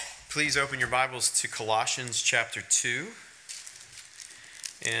Please open your Bibles to Colossians chapter 2.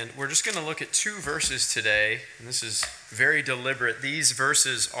 And we're just going to look at two verses today. And this is very deliberate. These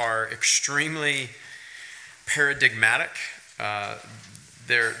verses are extremely paradigmatic.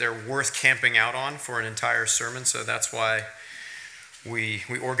 They're worth camping out on for an entire sermon. So that's why we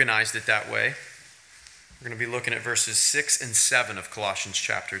organized it that way. We're going to be looking at verses 6 and 7 of Colossians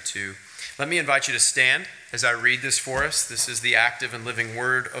chapter 2. Let me invite you to stand as I read this for us. This is the active and living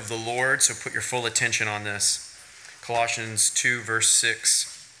word of the Lord, so put your full attention on this. Colossians 2, verse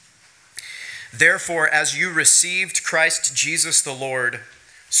 6. Therefore, as you received Christ Jesus the Lord,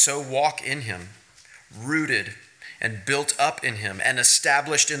 so walk in him, rooted and built up in him, and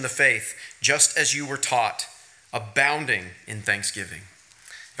established in the faith, just as you were taught, abounding in thanksgiving.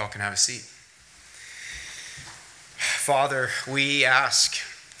 Y'all can have a seat. Father, we ask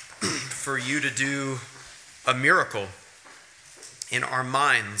for you to do a miracle in our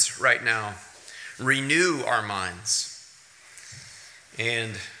minds right now. Renew our minds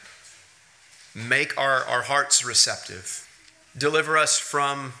and make our hearts receptive. Deliver us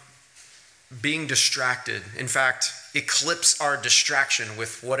from being distracted. In fact, eclipse our distraction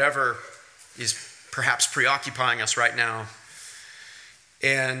with whatever is perhaps preoccupying us right now,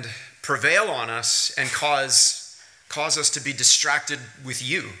 and prevail on us and cause us to be distracted with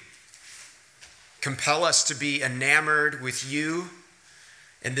you. Compel us to be enamored with you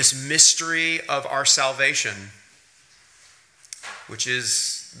and this mystery of our salvation, which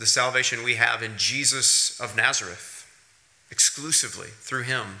is the salvation we have in Jesus of Nazareth, exclusively through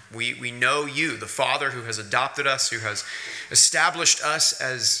him. We know you, the Father who has adopted us, who has established us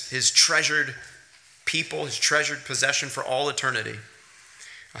as his treasured people, his treasured possession for all eternity.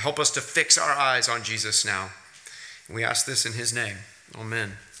 Help us to fix our eyes on Jesus now. We ask this in his name.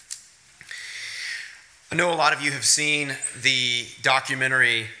 Amen. I know a lot of you have seen the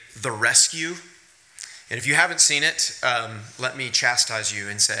documentary The Rescue. And if you haven't seen it, let me chastise you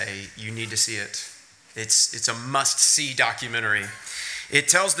and say you need to see it. It's a must-see documentary. It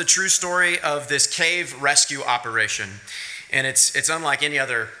tells the true story of this cave rescue operation. And it's unlike any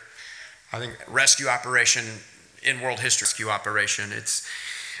other, I think, rescue operation in world history. Rescue operation. It's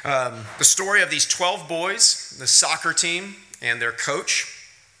the story of these 12 boys, the soccer team, and their coach.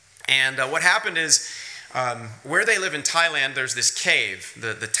 And what happened is, where they live in Thailand, there's this cave,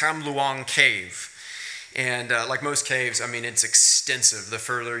 the Tham Luang cave. And like most caves, I mean, it's extensive. The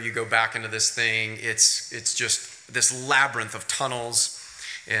further you go back into this thing, it's just this labyrinth of tunnels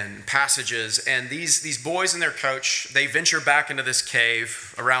and passages. And these boys and their coach, they venture back into this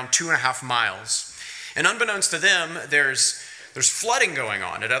cave around 2.5 miles. And unbeknownst to them, there's flooding going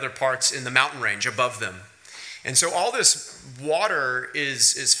on at other parts in the mountain range above them. And so all this water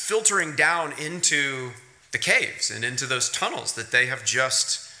is filtering down into the caves and into those tunnels that they have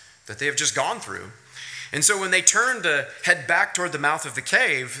just gone through. And so when they turn to head back toward the mouth of the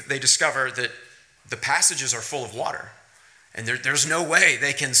cave, they discover that the passages are full of water. And there's no way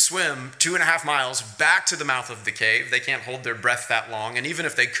they can swim 2.5 miles back to the mouth of the cave. They can't hold their breath that long. And even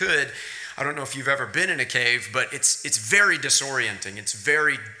if they could, I don't know if you've ever been in a cave, but it's very disorienting. It's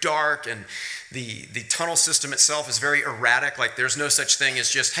very dark, and the tunnel system itself is very erratic. Like, there's no such thing as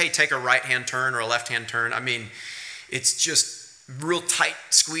just, hey, take a right-hand turn or a left-hand turn. I mean, it's just real tight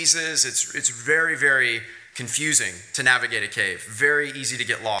squeezes. It's very, very confusing to navigate a cave. Very easy to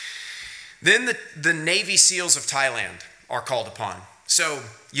get lost. Then the Navy SEALs of Thailand are called upon. So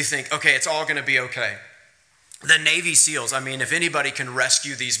you think, okay, it's all going to be okay. The Navy SEALs, I mean, if anybody can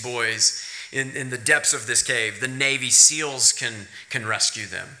rescue these boys in the depths of this cave, the Navy SEALs can rescue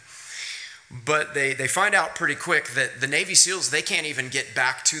them. But they find out pretty quick that the Navy SEALs, they can't even get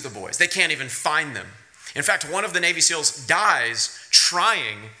back to the boys. They can't even find them. In fact, one of the Navy SEALs dies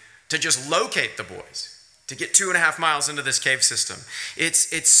trying to just locate the boys, to get 2.5 miles into this cave system.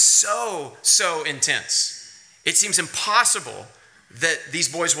 It's so intense. It seems impossible that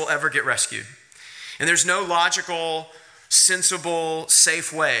these boys will ever get rescued. And there's no logical, sensible,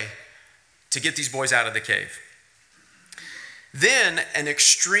 safe way to get these boys out of the cave. Then an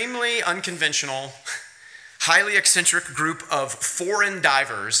extremely unconventional, highly eccentric group of foreign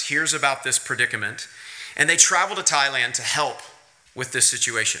divers hears about this predicament, and they travel to Thailand to help with this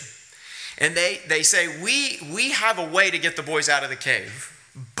situation. And they say, we have a way to get the boys out of the cave,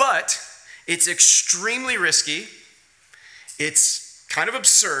 but it's extremely risky. It's kind of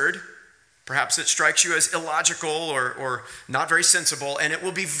absurd. Perhaps it strikes you as illogical or not very sensible, and it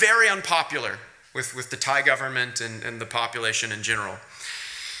will be very unpopular with the Thai government and the population in general.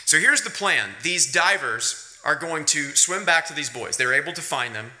 So here's the plan. These divers are going to swim back to these boys. They're able to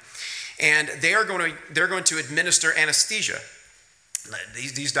find them, and they're going to administer anesthesia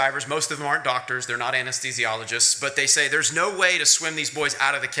These divers, most of them aren't doctors, they're not anesthesiologists, but they say there's no way to swim these boys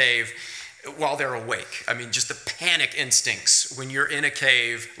out of the cave while they're awake. I mean, just the panic instincts when you're in a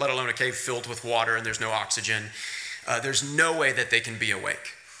cave, let alone a cave filled with water and there's no oxygen. There's no way that they can be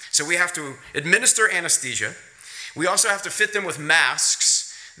awake. So we have to administer anesthesia. We also have to fit them with masks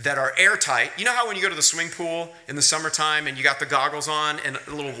that are airtight. You know how when you go to the swimming pool in the summertime and you got the goggles on and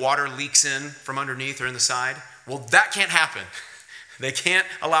a little water leaks in from underneath or in the side? Well, that can't happen. They can't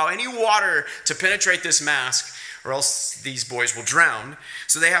allow any water to penetrate this mask or else these boys will drown.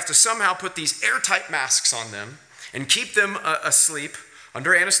 So they have to somehow put these airtight masks on them and keep them asleep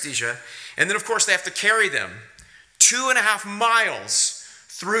under anesthesia. And then, of course, they have to carry them 2.5 miles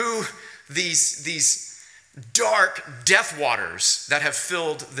through these dark death waters that have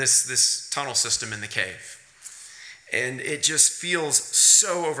filled this tunnel system in the cave. And it just feels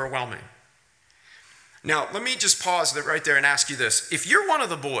so overwhelming. Now, let me just pause right there and ask you this. If you're one of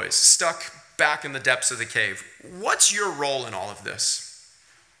the boys stuck back in the depths of the cave, what's your role in all of this?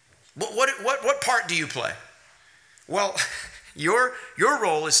 What part do you play? Well, your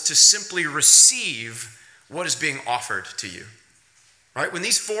role is to simply receive what is being offered to you. Right? When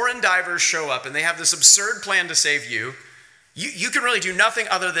these foreign divers show up and they have this absurd plan to save you, you can really do nothing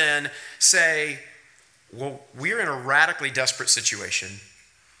other than say, well, we're in a radically desperate situation,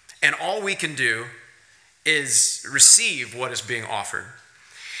 and all we can do is receive what is being offered.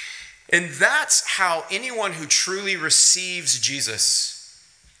 And that's how anyone who truly receives Jesus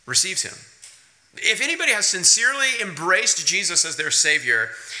receives him. If anybody has sincerely embraced Jesus as their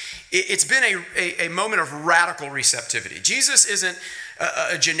Savior, it's been a moment of radical receptivity. Jesus isn't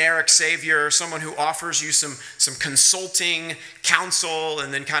a generic Savior, someone who offers you some consulting counsel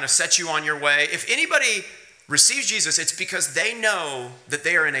and then kind of sets you on your way. If anybody receives Jesus, it's because they know that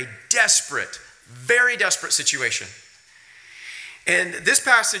they are in a desperate, very desperate situation. And this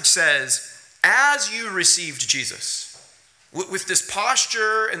passage says, as you received Jesus, with this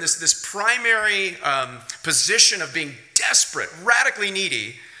posture and this primary position of being desperate, radically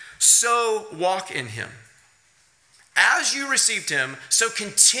needy, so walk in him. As you received him, so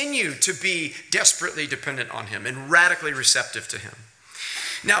continue to be desperately dependent on him and radically receptive to him.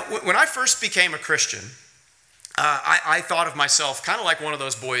 Now, when I first became a Christian, I thought of myself kind of like one of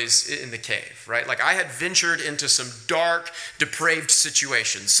those boys in the cave, right? Like I had ventured into some dark, depraved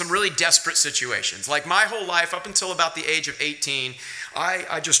situations, some really desperate situations. Like my whole life up until about the age of 18,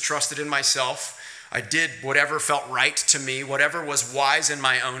 I just trusted in myself. I did whatever felt right to me, whatever was wise in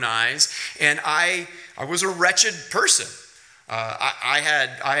my own eyes, and I was a wretched person. I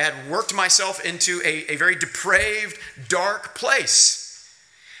had worked myself into a very depraved, dark place.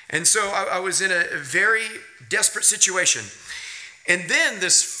 And so I was in a very desperate situation. And then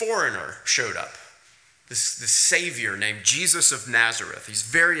this foreigner showed up, this Savior named Jesus of Nazareth. He's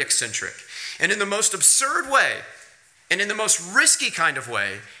very eccentric. And in the most absurd way, and in the most risky kind of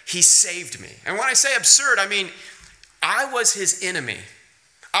way, he saved me. And when I say absurd, I mean, I was his enemy.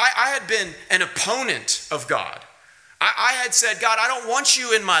 I had been an opponent of God. I had said, God, I don't want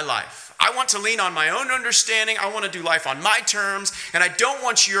you in my life. I want to lean on my own understanding. I want to do life on my terms. And I don't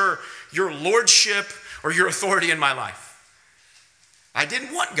want your lordship or your authority in my life. I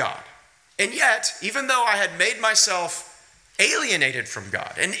didn't want God. And yet, even though I had made myself alienated from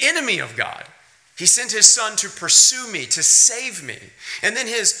God, an enemy of God, he sent his son to pursue me, to save me. And then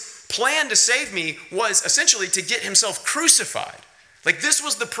his plan to save me was essentially to get himself crucified. Like this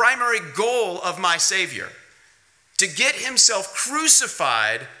was the primary goal of my Savior, to get himself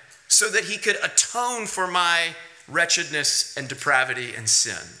crucified so that he could atone for my wretchedness and depravity and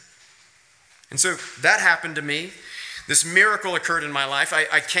sin. And so that happened to me. This miracle occurred in my life.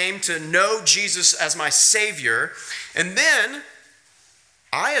 I came to know Jesus as my Savior, and then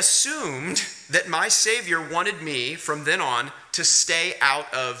I assumed that my Savior wanted me from then on to stay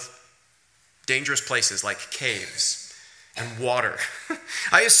out of dangerous places like caves and water.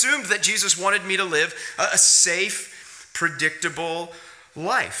 I assumed that Jesus wanted me to live a safe, predictable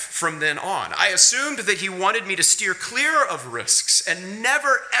life from then on. I assumed that he wanted me to steer clear of risks and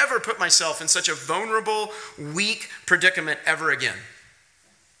never, ever put myself in such a vulnerable, weak predicament ever again.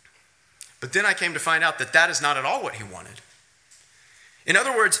 But then I came to find out that that is not at all what he wanted. In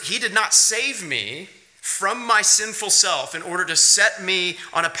other words, he did not save me from my sinful self in order to set me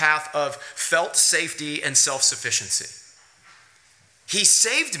on a path of felt safety and self-sufficiency. He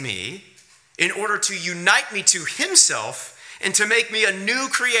saved me in order to unite me to himself and to make me a new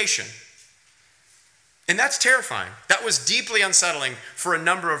creation. And that's terrifying. That was deeply unsettling for a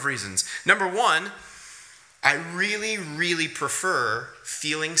number of reasons. Number one, I really, really prefer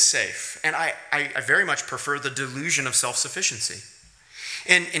feeling safe. And I very much prefer the delusion of self-sufficiency.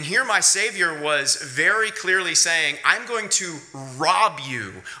 And here my Savior was very clearly saying, I'm going to rob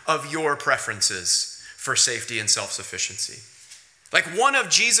you of your preferences for safety and self-sufficiency. Like one of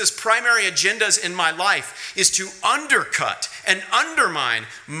Jesus' primary agendas in my life is to undercut and undermine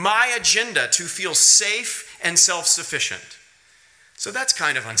my agenda to feel safe and self-sufficient. So that's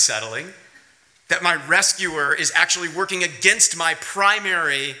kind of unsettling, that my rescuer is actually working against my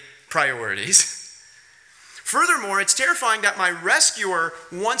primary priorities. Furthermore, it's terrifying that my rescuer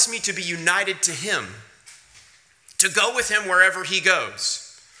wants me to be united to him, to go with him wherever he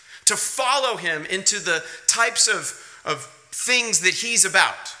goes, to follow him into the types of things that he's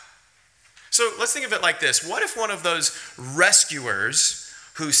about. So let's think of it like this. What if one of those rescuers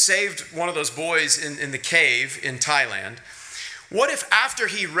who saved one of those boys in the cave in Thailand, what if after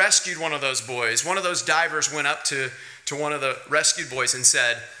he rescued one of those boys, one of those divers went up to one of the rescued boys and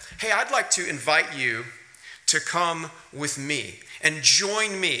said, hey, I'd like to invite you to come with me and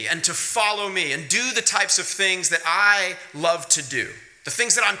join me and to follow me and do the types of things that I love to do, the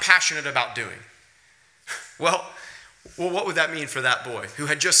things that I'm passionate about doing. Well, what would that mean for that boy who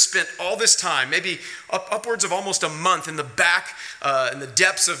had just spent all this time, maybe upwards of almost a month in the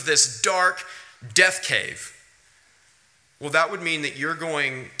depths of this dark death cave? Well, that would mean that you're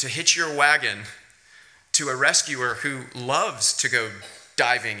going to hitch your wagon to a rescuer who loves to go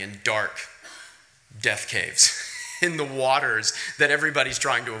diving in dark death caves in the waters that everybody's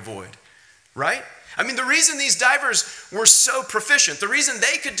trying to avoid, right? I mean, the reason these divers were so proficient, the reason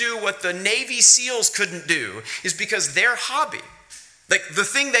they could do what the Navy SEALs couldn't do is because their hobby, like the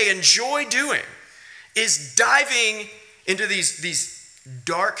thing they enjoy doing, is diving into these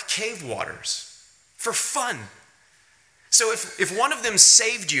dark cave waters for fun. So if one of them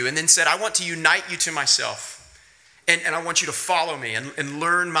saved you and then said, I want to unite you to myself, and I want you to follow me and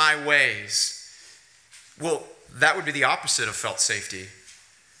learn my ways, well, that would be the opposite of felt safety.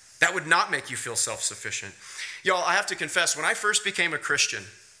 That would not make you feel self-sufficient. Y'all, I have to confess, when I first became a Christian,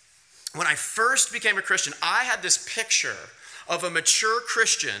 I had this picture of a mature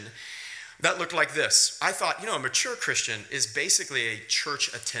Christian that looked like this. I thought, a mature Christian is basically a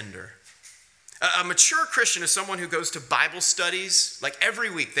church attender. A mature Christian is someone who goes to Bible studies. Like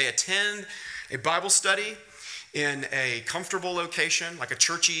every week, they attend a Bible study in a comfortable location, like a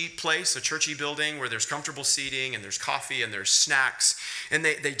churchy place, a churchy building where there's comfortable seating and there's coffee and there's snacks. And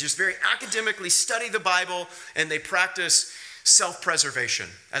they just very academically study the Bible and they practice self-preservation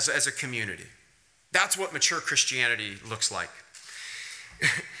as a community. That's what mature Christianity looks like.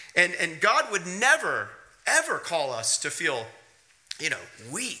 And God would never, ever call us to feel,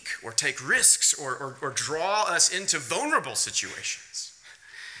 weak or take risks or draw us into vulnerable situations.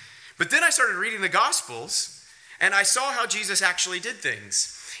 But then I started reading the Gospels and I saw how Jesus actually did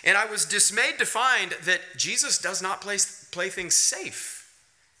things. And I was dismayed to find that Jesus does not play things safe.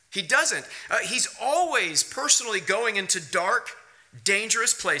 He doesn't. He's always personally going into dark,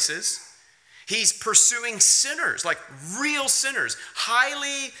 dangerous places. He's pursuing sinners, like real sinners,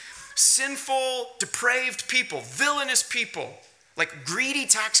 highly sinful, depraved people, villainous people, like greedy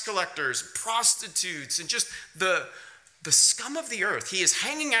tax collectors, prostitutes, and just the scum of the earth. He is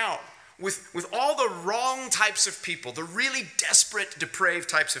hanging out with all the wrong types of people, the really desperate, depraved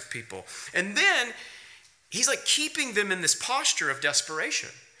types of people. And then he's like keeping them in this posture of desperation.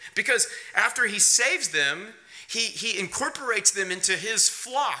 Because after he saves them, he incorporates them into his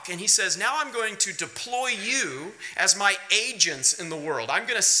flock. And he says, now I'm going to deploy you as my agents in the world. I'm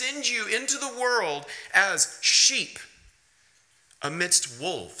going to send you into the world as sheep amidst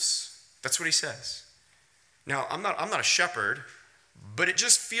wolves. That's what he says. Now, I'm not a shepherd, but it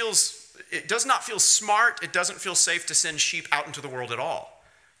does not feel smart. It doesn't feel safe to send sheep out into the world at all,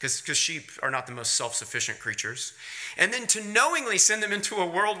 because sheep are not the most self-sufficient creatures. And then to knowingly send them into a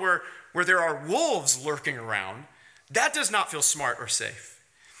world where there are wolves lurking around, that does not feel smart or safe.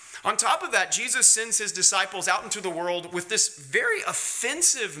 On top of that, Jesus sends his disciples out into the world with this very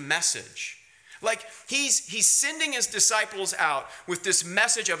offensive message. Like he's sending his disciples out with this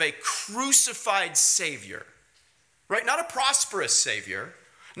message of a crucified Savior, right? Not a prosperous Savior,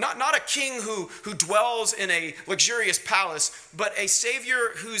 not a king who dwells in a luxurious palace, but a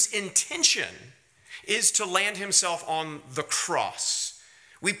Savior whose intention is to land himself on the cross.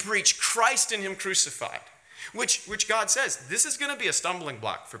 We preach Christ and him crucified, which God says, this is going to be a stumbling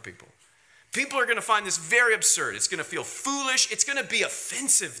block for people. People are going to find this very absurd. It's going to feel foolish. It's going to be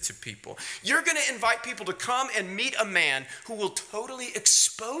offensive to people. You're going to invite people to come and meet a man who will totally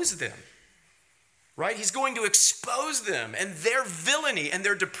expose them, right? He's going to expose them and their villainy and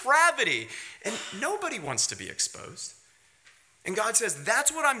their depravity. And nobody wants to be exposed. And God says,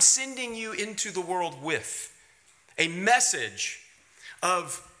 that's what I'm sending you into the world with. A message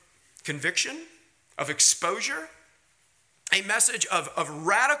of conviction, of exposure, a message of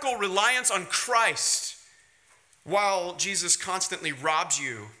radical reliance on Christ, while Jesus constantly robs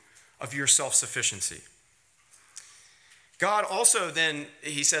you of your self-sufficiency. God also then,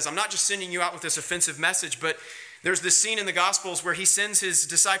 he says, I'm not just sending you out with this offensive message, but there's this scene in the Gospels where he sends his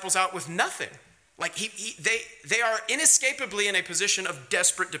disciples out with nothing. Like they are inescapably in a position of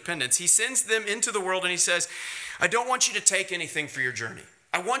desperate dependence. He sends them into the world and he says, I don't want you to take anything for your journey.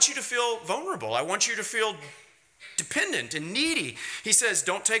 I want you to feel vulnerable. I want you to feel dependent and needy. He says,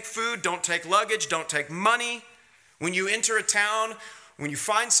 don't take food, don't take luggage, don't take money. When you enter a town, when you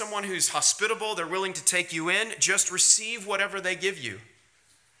find someone who's hospitable, they're willing to take you in, just receive whatever they give you.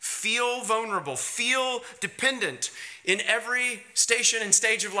 Feel vulnerable, feel dependent in every station and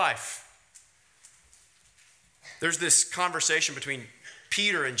stage of life. There's this conversation between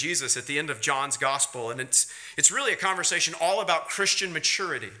Peter and Jesus at the end of John's gospel, and it's really a conversation all about Christian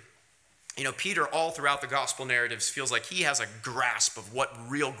maturity. You know, Peter all throughout the gospel narratives feels like he has a grasp of what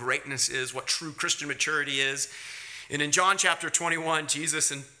real greatness is, what true Christian maturity is. And in John chapter 21, Jesus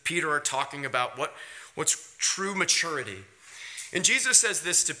and Peter are talking about what's true maturity. And Jesus says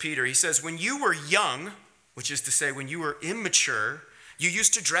this to Peter. He says, when you were young, which is to say when you were immature, you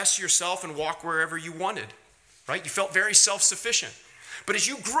used to dress yourself and walk wherever you wanted, right? You felt very self-sufficient. But as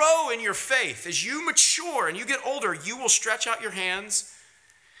you grow in your faith, as you mature and you get older, you will stretch out your hands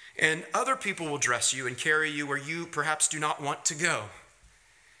and other people will dress you and carry you where you perhaps do not want to go.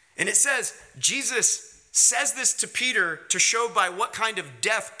 And it says, Jesus says this to Peter to show by what kind of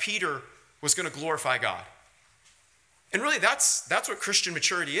death Peter was going to glorify God. And really, that's what Christian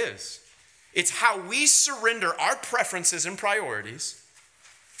maturity is. It's how we surrender our preferences and priorities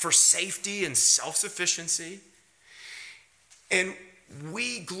for safety and self-sufficiency, and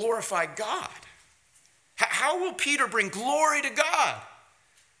we glorify God. How will Peter bring glory to God?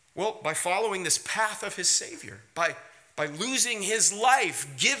 Well, by following this path of his Savior, by losing his life,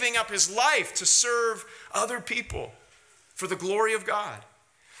 giving up his life to serve other people for the glory of God.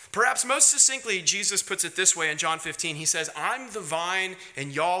 Perhaps most succinctly, Jesus puts it this way in John 15. He says, I'm the vine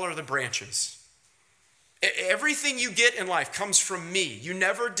and y'all are the branches. Everything you get in life comes from me. You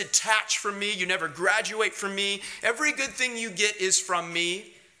never detach from me. You never graduate from me. Every good thing you get is from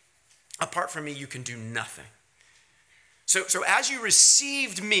me. Apart from me, you can do nothing. So as you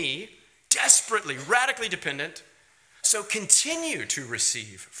received me, desperately, radically dependent, so continue to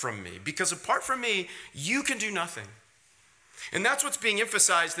receive from me, because apart from me, you can do nothing. And that's what's being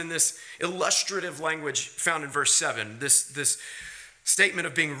emphasized in this illustrative language found in verse 7, this statement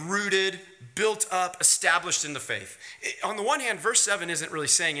of being rooted, built up, established in the faith. On the one hand, verse 7 isn't really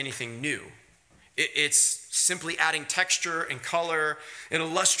saying anything new. It's simply adding texture and color and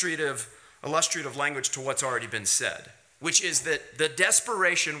illustrative language to what's already been said, which is that the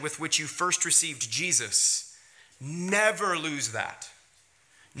desperation with which you first received Jesus, never lose that.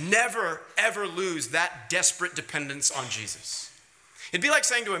 Never, ever lose that desperate dependence on Jesus. It'd be like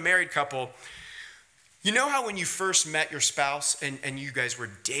saying to a married couple, you know how when you first met your spouse and you guys were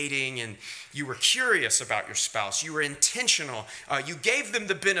dating and you were curious about your spouse, you were intentional, you gave them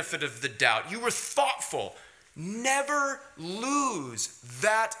the benefit of the doubt, you were thoughtful. Never lose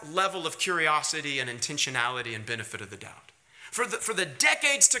that level of curiosity and intentionality and benefit of the doubt. For the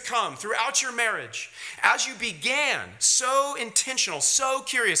decades to come throughout your marriage, as you began so intentional, so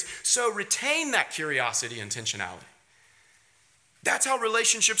curious, so retain that curiosity and intentionality. That's how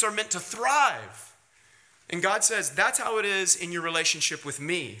relationships are meant to thrive. And God says, that's how it is in your relationship with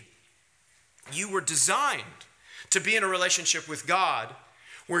me. You were designed to be in a relationship with God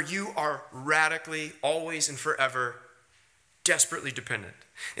where you are radically, always and forever, desperately dependent.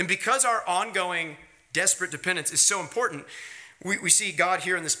 And because our ongoing desperate dependence is so important, we see God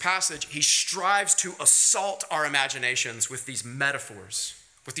here in this passage, he strives to assault our imaginations with these metaphors,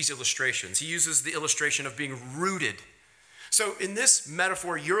 with these illustrations. He uses the illustration of being rooted. So in this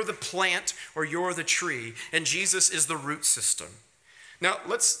metaphor, you're the plant or you're the tree, and Jesus is the root system. Now,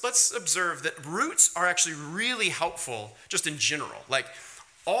 let's observe that roots are actually really helpful just in general. Like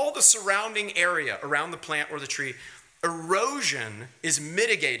all the surrounding area around the plant or the tree, erosion is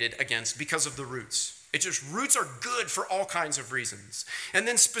mitigated against because of the roots. Roots are good for all kinds of reasons. And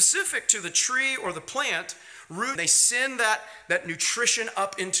then specific to the tree or the plant, they send that nutrition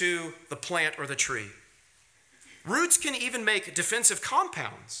up into the plant or the tree. Roots can even make defensive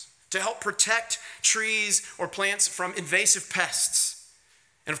compounds to help protect trees or plants from invasive pests.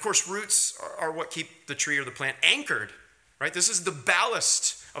 And of course, roots are what keep the tree or the plant anchored, right? This is the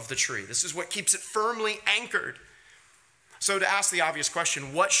ballast of the tree. This is what keeps it firmly anchored. So to ask the obvious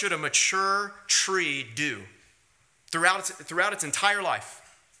question, what should a mature tree do? throughout its entire life,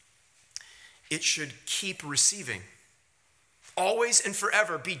 it should keep receiving. Always and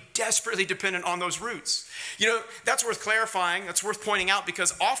forever be desperately dependent on those roots. That's worth clarifying. That's worth pointing out,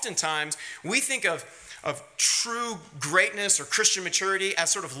 because oftentimes we think of true greatness or Christian maturity as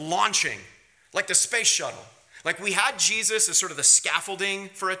sort of launching, like the space shuttle. Like we had Jesus as sort of the scaffolding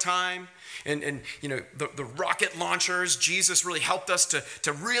for a time. And the rocket launchers, Jesus really helped us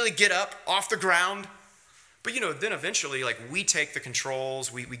to really get up off the ground. But then eventually, like, we take the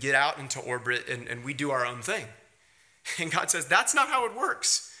controls, we get out into orbit, and we do our own thing. And God says, that's not how it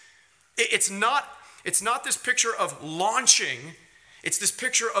works. It's not this picture of launching. It's this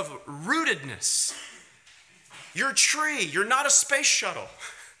picture of rootedness. You're a tree. You're not a space shuttle.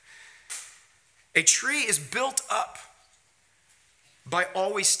 A tree is built up by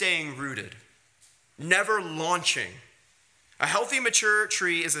always staying rooted, never launching. A healthy, mature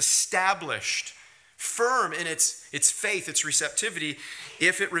tree is established, firm in its faith, its receptivity,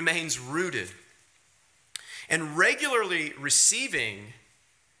 if it remains rooted. And regularly receiving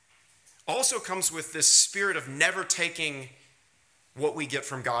also comes with this spirit of never taking what we get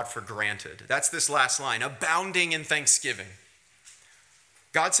from God for granted. That's this last line, abounding in thanksgiving.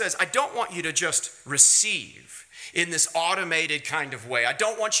 God says, I don't want you to just receive in this automated kind of way. I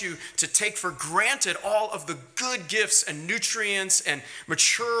don't want you to take for granted all of the good gifts and nutrients and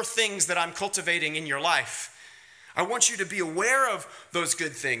mature things that I'm cultivating in your life. I want you to be aware of those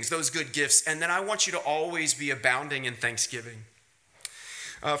good things, those good gifts, and then I want you to always be abounding in thanksgiving.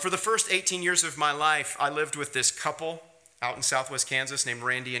 For the first 18 years of my life, I lived with this couple out in southwest Kansas named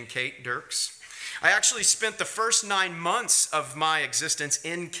Randy and Kate Dirks. I actually spent the first 9 months of my existence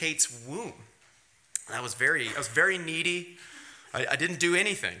in Kate's womb. I was very needy. I didn't do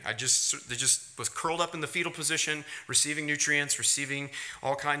anything. I just was curled up in the fetal position, receiving nutrients, receiving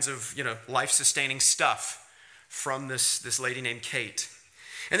all kinds of life-sustaining stuff from this lady named Kate.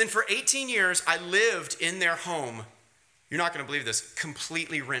 And then for 18 years, I lived in their home. You're not going to believe this,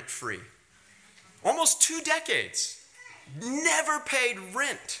 completely rent-free. Almost 2 decades. Never paid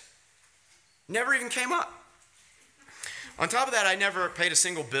rent. Never even came up. On top of that, I never paid a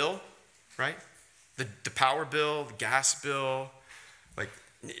single bill, right? The power bill, the gas bill, like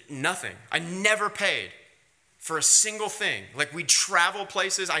nothing. I never paid for a single thing. Like we'd travel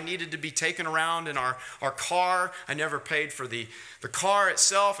places, I needed to be taken around in our car. I never paid for the car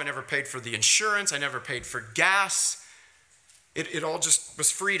itself. I never paid for the insurance. I never paid for gas. It all just was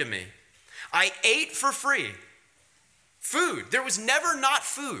free to me. I ate for free. Food. There was never not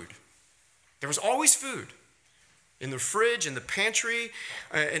food. There was always food in the fridge, in the pantry,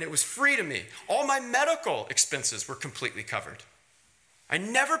 and it was free to me. All my medical expenses were completely covered. I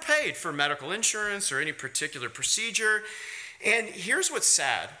never paid for medical insurance or any particular procedure. And here's what's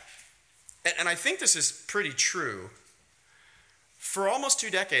sad, and I think this is pretty true. For almost 2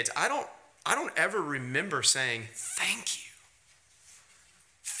 decades, I don't ever remember saying, thank you.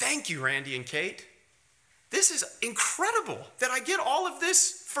 Thank you, Randy and Kate. This is incredible that I get all of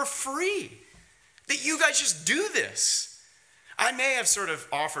this for free, that you guys just do this. I may have sort of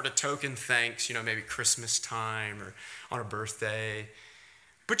offered a token thanks, maybe Christmas time or on a birthday,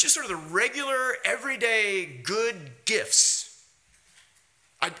 but just sort of the regular, everyday good gifts.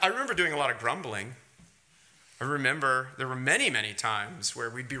 I remember doing a lot of grumbling. I remember there were many, many times where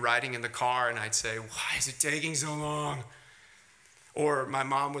we'd be riding in the car and I'd say, why is it taking so long? Or my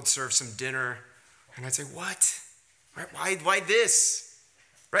mom would serve some dinner and I'd say, what? Why this?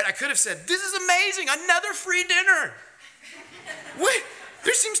 Right? I could have said, this is amazing, another free dinner. What?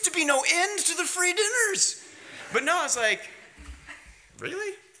 There seems to be no end to the free dinners. But no, I was like,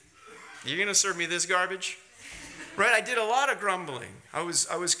 really? You're going to serve me this garbage? Right? I did a lot of grumbling. I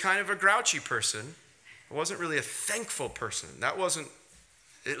was kind of a grouchy person. I wasn't really a thankful person. That wasn't,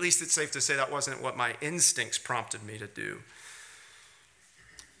 at least it's safe to say that wasn't what my instincts prompted me to do.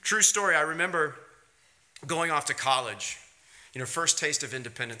 True story, I remember going off to college. First taste of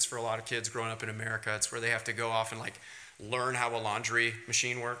independence for a lot of kids growing up in America. It's where they have to go off and learn how a laundry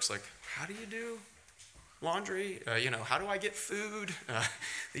machine works. Like, how do you do laundry? How do I get food?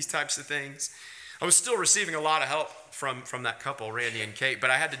 These types of things. I was still receiving a lot of help from that couple, Randy and Kate, but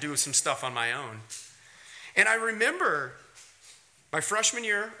I had to do some stuff on my own. And I remember my freshman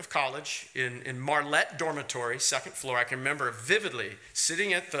year of college in Marlette Dormitory, 2nd floor. I can remember vividly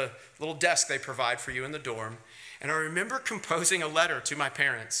sitting at the little desk they provide for you in the dorm. And I remember composing a letter to my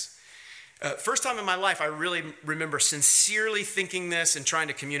parents. First time in my life, I really remember sincerely thinking this and trying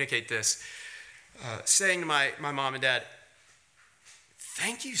to communicate this. Saying to my mom and dad,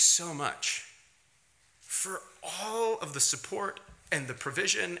 thank you so much for all of the support and the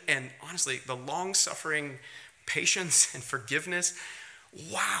provision and honestly, the long-suffering patience and forgiveness.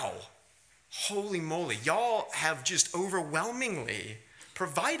 Wow. Holy moly. Y'all have just overwhelmingly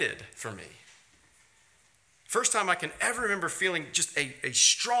provided for me. First time I can ever remember feeling just a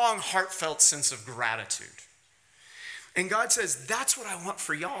strong, heartfelt sense of gratitude. And God says, that's what I want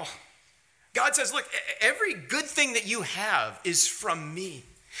for y'all. God says, look, every good thing that you have is from me.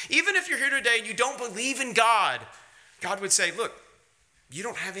 Even if you're here today and you don't believe in God, God would say, look, you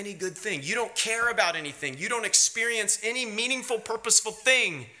don't have any good thing. You don't care about anything. You don't experience any meaningful, purposeful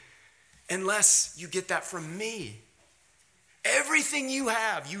thing unless you get that from me. Everything you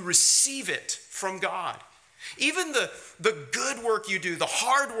have, you receive it from God. Even the good work you do, the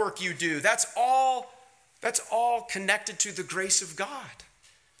hard work you do, that's all connected to the grace of God.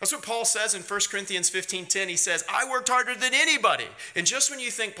 That's what Paul says in 1 Corinthians 15:10. He says, I worked harder than anybody. And just when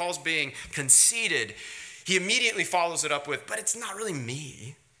you think Paul's being conceited, he immediately follows it up with, but it's not really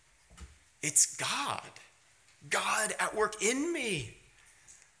me. It's God. God at work in me.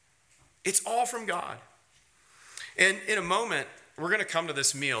 It's all from God. And in a moment, we're going to come to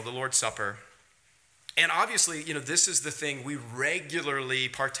this meal, the Lord's Supper. And obviously, this is the thing we regularly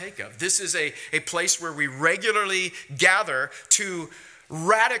partake of. This is a place where we regularly gather to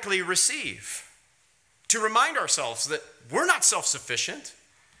radically receive, to remind ourselves that we're not self-sufficient.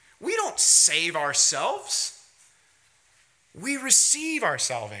 We don't save ourselves. We receive our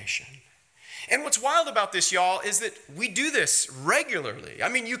salvation. And what's wild about this, y'all, is that we do this regularly. I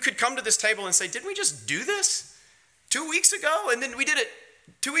mean, you could come to this table and say, didn't we just do this 2 weeks ago? And then we did it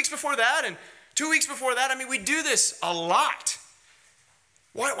 2 weeks before that, and 2 weeks before that. I mean, we do this a lot.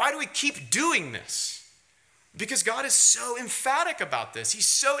 Why do we keep doing this? Because God is so emphatic about this. He's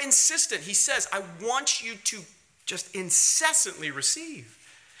so insistent. He says, I want you to just incessantly receive.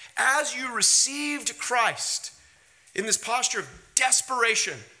 As you received Christ in this posture of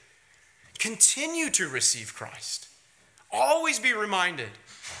desperation, continue to receive Christ. Always be reminded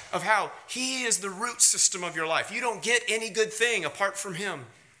of how he is the root system of your life. You don't get any good thing apart from him.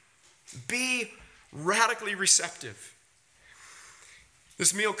 Be radically receptive.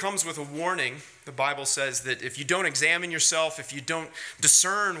 This meal comes with a warning. The Bible says that if you don't examine yourself, if you don't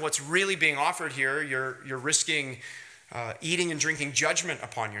discern what's really being offered here, you're risking eating and drinking judgment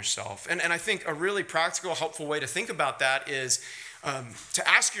upon yourself. And I think a really practical, helpful way to think about that is to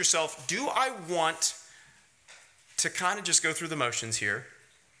ask yourself, do I want to kind of just go through the motions here?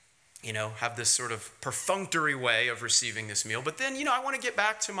 Have this sort of perfunctory way of receiving this meal. But then, I want to get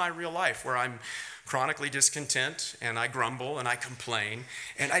back to my real life where I'm chronically discontent and I grumble and I complain.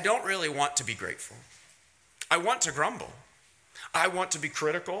 And I don't really want to be grateful. I want to grumble. I want to be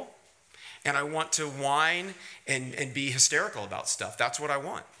critical. And I want to whine and be hysterical about stuff. That's what I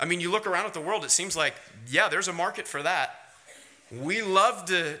want. I mean, you look around at the world, it seems like, yeah, there's a market for that. We love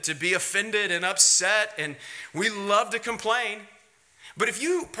to be offended and upset, and we love to complain. But if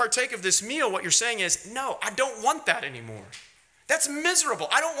you partake of this meal, what you're saying is, no, I don't want that anymore. That's miserable.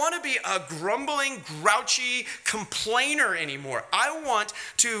 I don't want to be a grumbling, grouchy complainer anymore. I want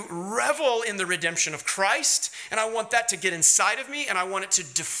to revel in the redemption of Christ, and I want that to get inside of me, and I want it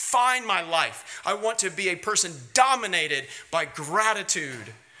to define my life. I want to be a person dominated by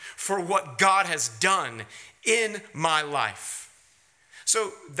gratitude for what God has done in my life.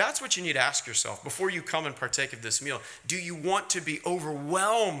 So that's what you need to ask yourself before you come and partake of this meal. Do you want to be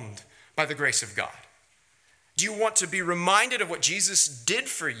overwhelmed by the grace of God? Do you want to be reminded of what Jesus did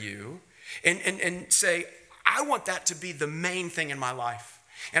for you and say, I want that to be the main thing in my life.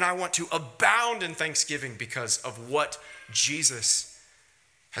 And I want to abound in thanksgiving because of what Jesus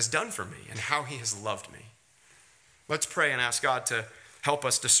has done for me and how he has loved me. Let's pray and ask God to help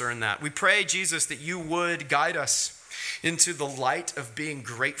us discern that. We pray, Jesus, that you would guide us into the light of being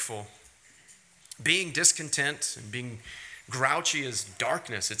grateful. Being discontent and being grouchy is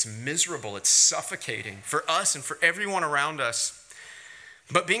darkness. It's miserable. It's suffocating for us and for everyone around us.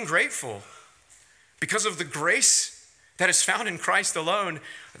 But being grateful because of the grace that is found in Christ alone,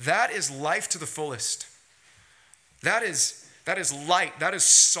 that is life to the fullest. That is light. That is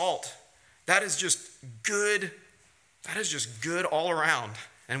salt. That is just good. That is just good all around.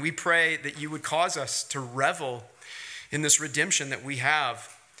 And we pray that you would cause us to revel in this redemption that we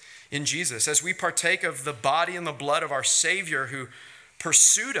have in Jesus, as we partake of the body and the blood of our Savior who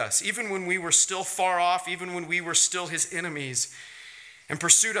pursued us, even when we were still far off, even when we were still his enemies, and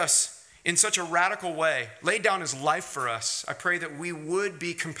pursued us in such a radical way, laid down his life for us. I pray that we would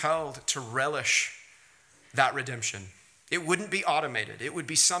be compelled to relish that redemption. It wouldn't be automated. It would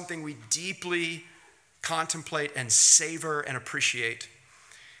be something we deeply contemplate and savor and appreciate,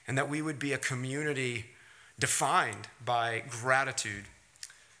 and that we would be a community defined by gratitude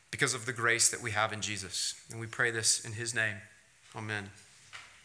because of the grace that we have in Jesus. And we pray this in his name. Amen.